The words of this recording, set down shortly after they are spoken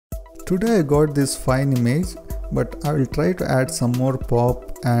Today I got this fine image, but I will try to add some more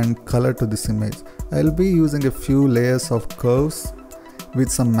pop and color to this image. I will be using a few layers of curves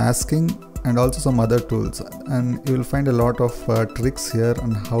with some masking and also some other tools, and you will find a lot of tricks here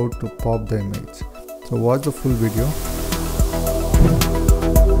on how to pop the image. So watch the full video.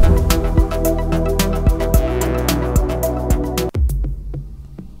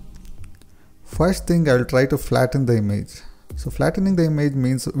 First thing, I will try to flatten the image. So flattening the image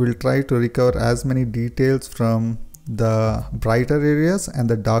means we'll try to recover as many details from the brighter areas and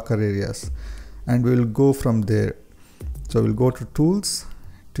the darker areas, and we'll go from there. So we'll go to Tools,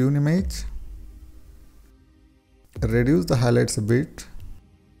 Tune Image, reduce the highlights a bit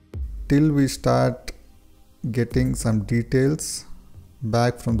till we start getting some details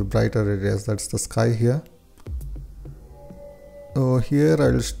back from the brighter areas. That's the sky here. So here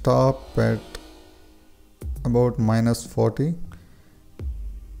I will stop at about -40,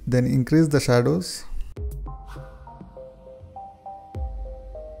 then increase the shadows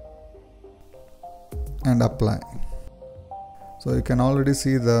and apply. So you can already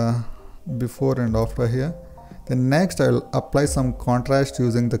see the before and after here. Then next I will apply some contrast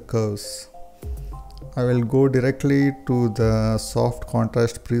using the curves. I will go directly to the soft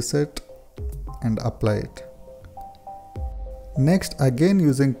contrast preset and apply it. Next, again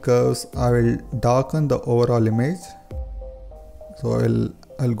using curves, I will darken the overall image. So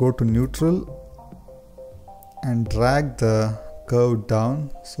I'll go to neutral and drag the curve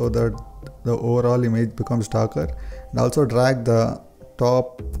down so that the overall image becomes darker, and also drag the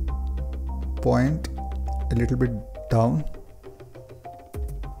top point a little bit down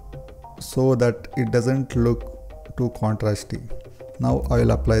so that it doesn't look too contrasty. Now I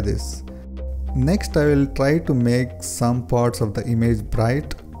will apply this. Next, I will try to make some parts of the image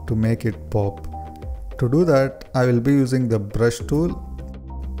bright to make it pop. To do that, I will be using the brush tool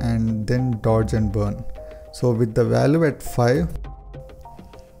and then dodge and burn. So with the value at 5,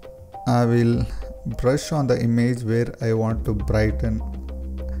 I will brush on the image where I want to brighten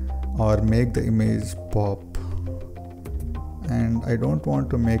or make the image pop. And I don't want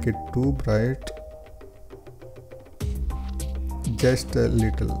to make it too bright, just a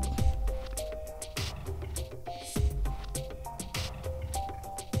little.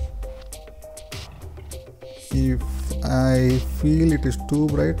 If I feel it is too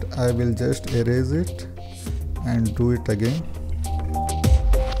bright, I will just erase it and do it again.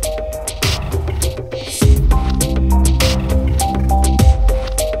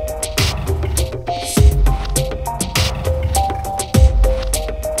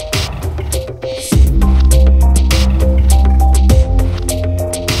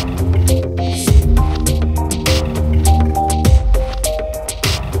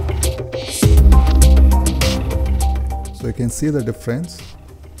 So you can see the difference.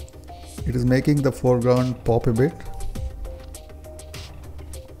 It is making the foreground pop a bit.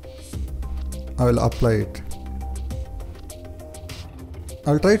 I will apply it.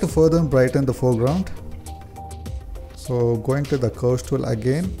 I will try to further brighten the foreground. So going to the curves tool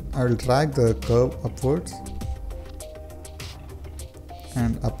again, I will drag the curve upwards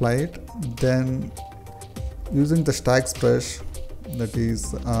and apply it. Then using the stacks brush, that is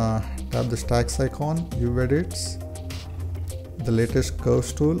tap the stacks icon, NavEdits, the latest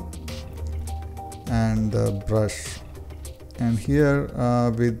curves tool and the brush, and here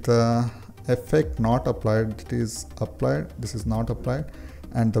with the effect not applied, it is applied, this is not applied,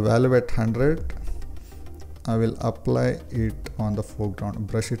 and the value at 100, I will apply it on the foreground,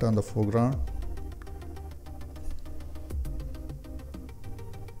 brush it on the foreground.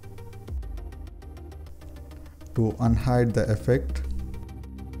 To unhide the effect.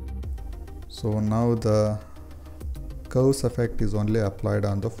 So now the curves effect is only applied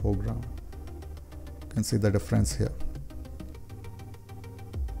on the foreground. You can see the difference here.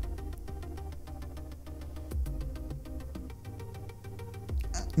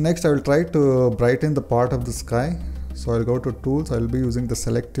 Next, I will try to brighten the part of the sky. So I'll go to Tools. I'll be using the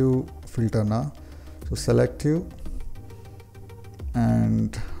selective filter now. So selective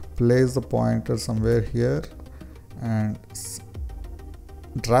and place the pointer somewhere here and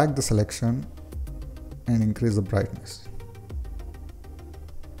drag the selection and increase the brightness,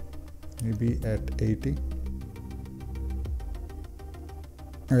 maybe at 80.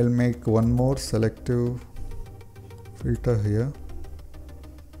 I will make one more selective filter here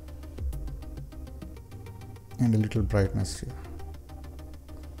and a little brightness here,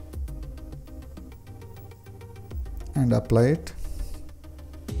 and apply it.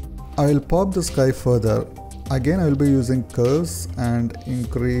 I will pop the sky further. Again, I will be using curves and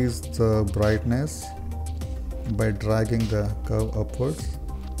increase the brightness by dragging the curve upwards.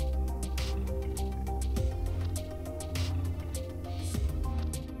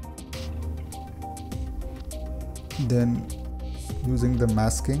 Then using the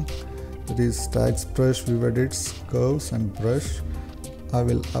masking, that is tags, brush, view edits, curves and brush, I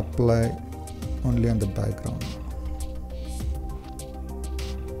will apply only on the background.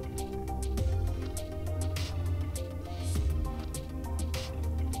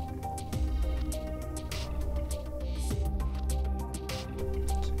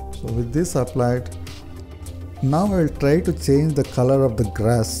 So with this applied, now I will try to change the color of the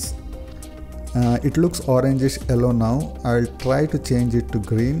grass. It looks orangish yellow now. I will try to change it to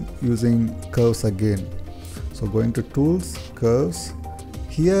green using curves again. So going to tools, curves.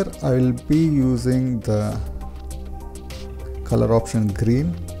 Here I will be using the color option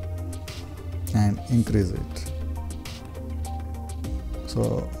green and increase it.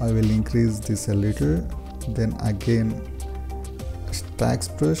 So I will increase this a little. Then again tags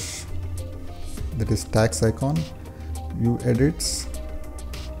brush, that is tags icon, view edits,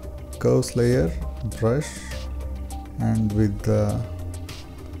 curves layer, brush, and with the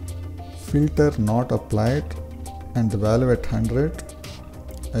filter not applied and the value at 100,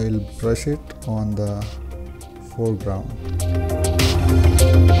 I will brush it on the foreground.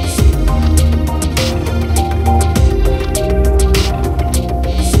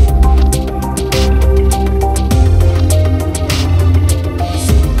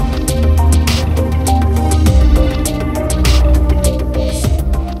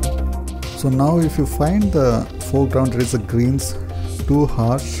 So now if you find the foreground there is a greens too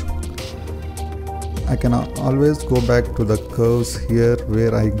harsh, I can always go back to the curves here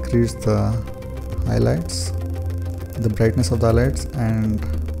where I increase the highlights, the brightness of the highlights, and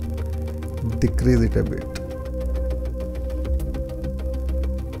decrease it a bit.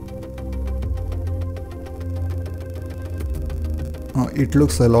 It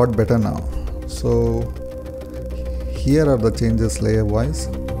looks a lot better now. So here are the changes layer wise.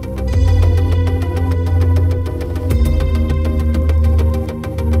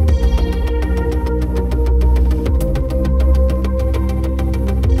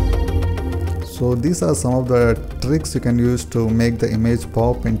 So these are some of the tricks you can use to make the image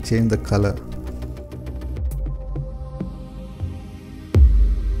pop and change the color.